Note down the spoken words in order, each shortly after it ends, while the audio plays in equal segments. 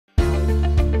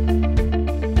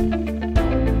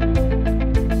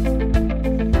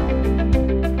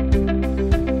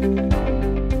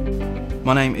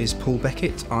My name is Paul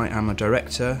Beckett. I am a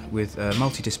director with a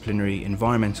multidisciplinary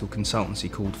environmental consultancy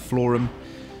called Florum.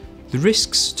 The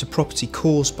risks to property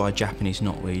caused by Japanese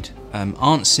knotweed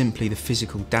aren't simply the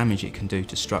physical damage it can do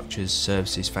to structures,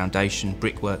 services, foundation,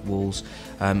 brickwork, walls,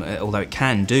 although it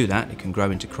can do that. It can grow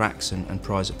into cracks and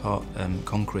prise apart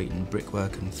concrete and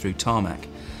brickwork and through tarmac.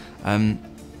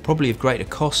 Probably of greater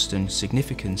cost and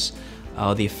significance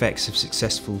are the effects of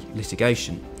successful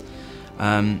litigation.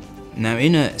 Now,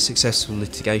 in a successful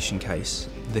litigation case,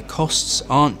 the costs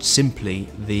aren't simply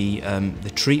the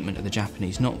treatment of the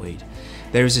Japanese knotweed.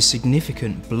 There is a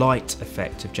significant blight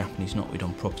effect of Japanese knotweed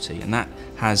on property, and that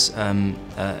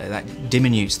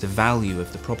diminutes the value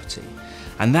of the property,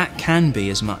 and that can be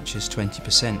as much as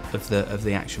 20% of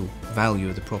the actual value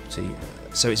of the property.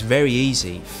 So it's very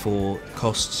easy for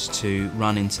costs to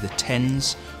run into the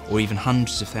tens or even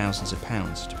hundreds of thousands of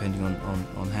pounds, depending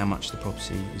on how much the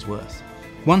property is worth.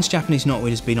 Once Japanese knotweed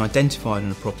has been identified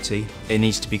on a property, it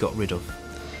needs to be got rid of.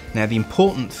 Now, the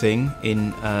important thing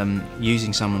in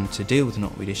using someone to deal with the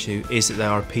knotweed issue is that they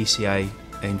are a PCA,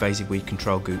 invasive weed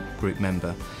control group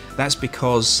member. That's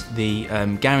because the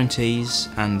guarantees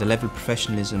and the level of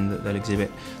professionalism that they'll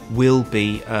exhibit will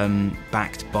be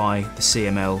backed by the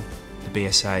CML, the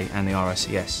BSA and the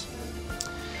RICS.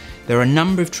 There are a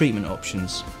number of treatment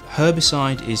options.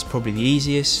 Herbicide is probably the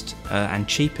easiest and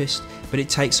cheapest, but it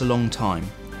takes a long time.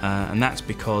 And that's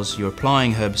because you're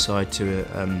applying herbicide to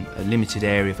a limited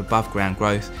area of above ground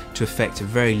growth to affect a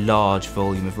very large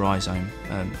volume of rhizome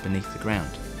beneath the ground.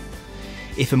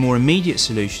 If a more immediate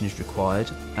solution is required,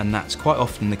 and that's quite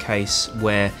often the case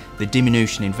where the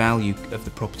diminution in value of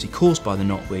the property caused by the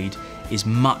knotweed is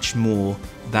much more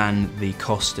than the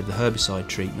cost of the herbicide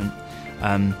treatment,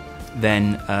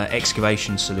 then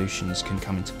excavation solutions can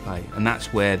come into play. And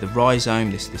that's where the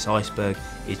rhizome, this iceberg,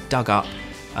 is dug up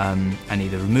and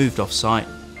either removed off site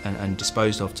and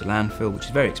disposed of to landfill, which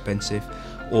is very expensive,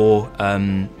 or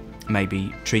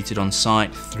maybe treated on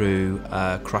site through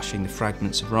crushing the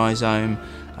fragments of rhizome,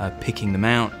 picking them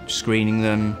out, screening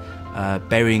them,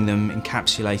 burying them,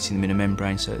 encapsulating them in a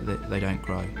membrane so that they don't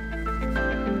grow.